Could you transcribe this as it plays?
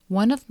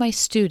One of my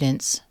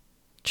students,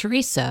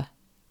 Teresa,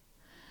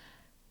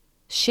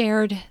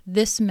 shared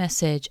this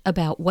message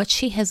about what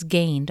she has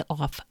gained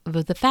off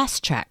of the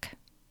fast track.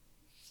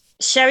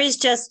 Sherry's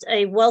just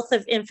a wealth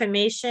of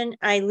information.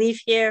 I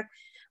leave here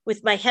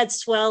with my head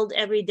swelled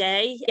every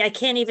day. I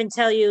can't even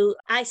tell you.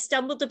 I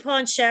stumbled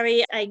upon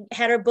Sherry. I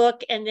had her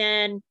book, and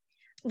then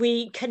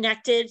we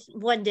connected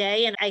one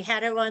day, and I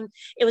had her on.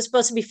 It was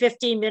supposed to be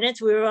 15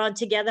 minutes. We were on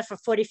together for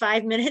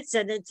 45 minutes,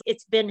 and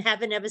it's been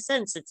heaven ever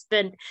since.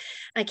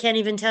 I can't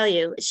even tell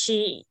you.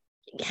 She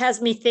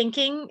has me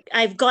thinking.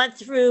 I've gone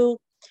through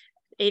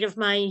 8 of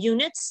my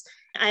units.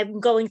 I'm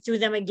going through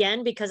them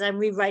again because I'm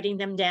rewriting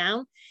them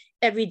down.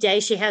 Every day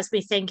she has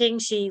me thinking.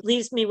 She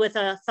leaves me with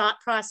a thought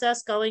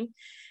process going.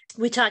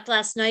 We talked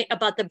last night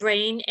about the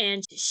brain,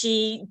 and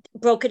she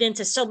broke it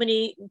into so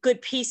many good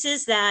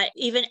pieces that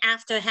even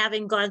after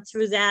having gone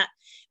through that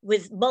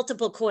with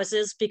multiple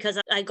courses,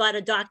 because I got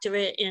a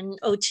doctorate in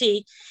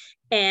OT,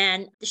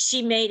 and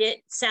she made it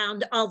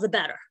sound all the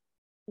better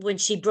when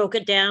she broke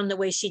it down the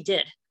way she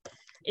did.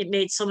 It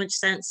made so much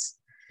sense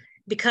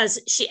because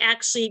she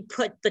actually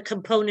put the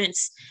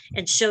components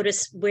and showed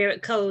us where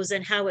it goes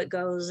and how it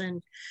goes.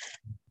 And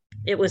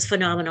it was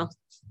phenomenal.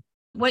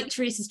 What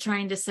Teresa's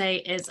trying to say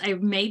is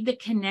I've made the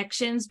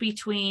connections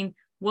between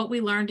what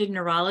we learned in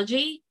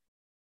neurology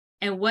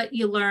and what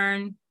you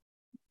learn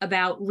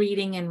about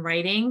reading and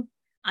writing.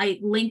 I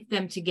linked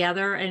them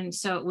together, and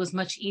so it was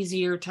much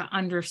easier to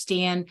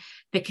understand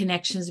the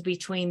connections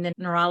between the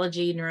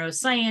neurology,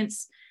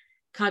 neuroscience,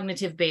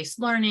 cognitive-based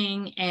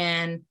learning,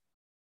 and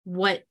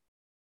what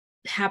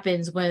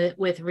happens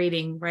with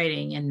reading,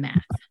 writing, and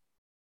math.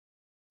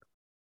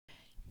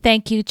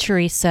 Thank you,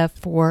 Teresa,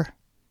 for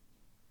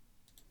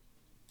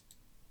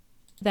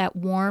that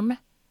warm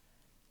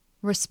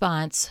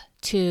response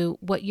to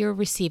what you're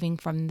receiving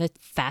from the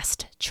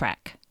fast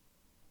track.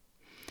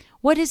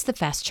 What is the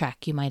fast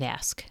track, you might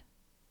ask?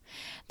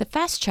 The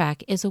fast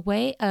track is a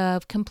way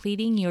of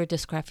completing your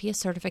Dysgraphia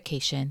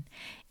certification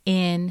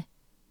in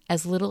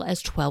as little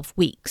as 12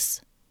 weeks.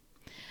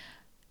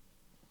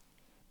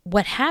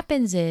 What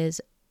happens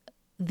is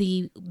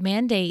the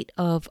mandate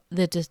of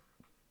the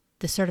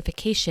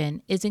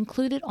certification is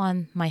included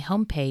on my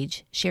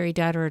homepage,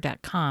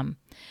 sherrydotterer.com.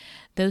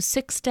 Those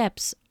 6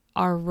 steps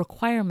are a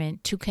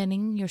requirement to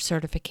getting your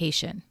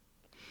certification.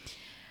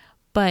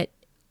 But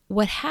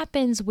what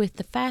happens with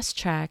the fast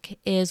track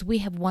is we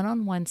have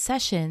one-on-one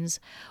sessions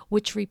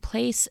which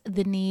replace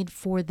the need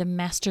for the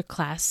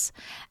masterclass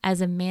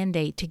as a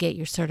mandate to get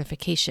your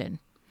certification.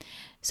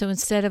 So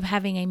instead of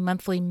having a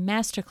monthly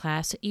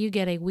masterclass, you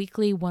get a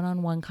weekly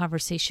one-on-one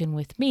conversation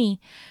with me.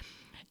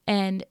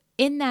 And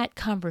in that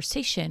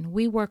conversation,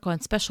 we work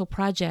on special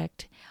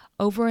project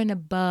over and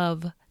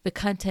above the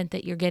content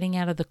that you're getting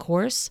out of the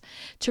course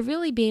to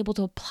really be able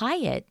to apply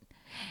it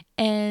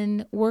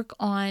and work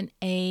on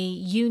a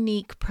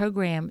unique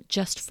program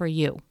just for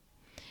you.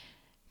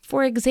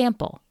 For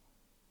example,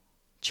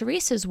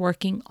 Teresa's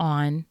working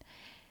on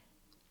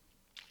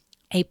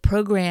a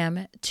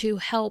program to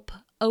help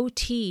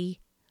OT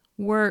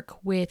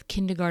work with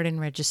kindergarten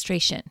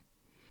registration.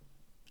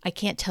 I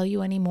can't tell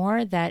you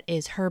anymore. That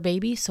is her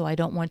baby, so I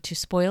don't want to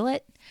spoil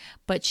it,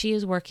 but she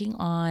is working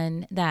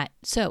on that.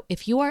 So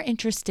if you are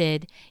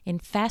interested in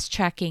fast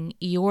tracking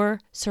your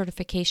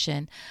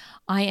certification,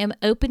 I am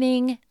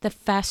opening the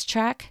fast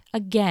track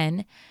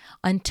again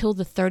until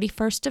the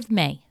 31st of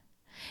May.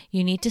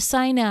 You need to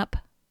sign up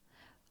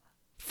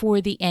for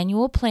the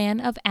annual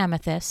plan of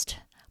Amethyst,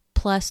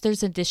 plus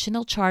there's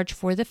additional charge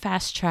for the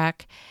fast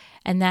track,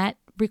 and that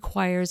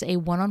requires a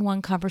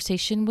one-on-one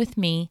conversation with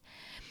me.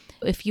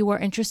 If you are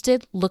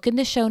interested, look in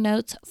the show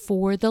notes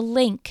for the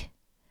link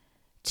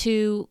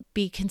to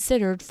be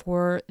considered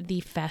for the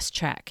fast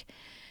track.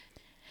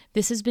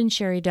 This has been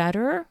Sherry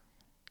Dotterer,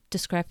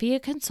 Dysgraphia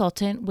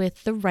consultant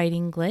with The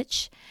Writing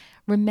Glitch.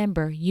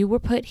 Remember, you were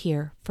put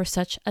here for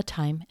such a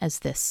time as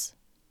this.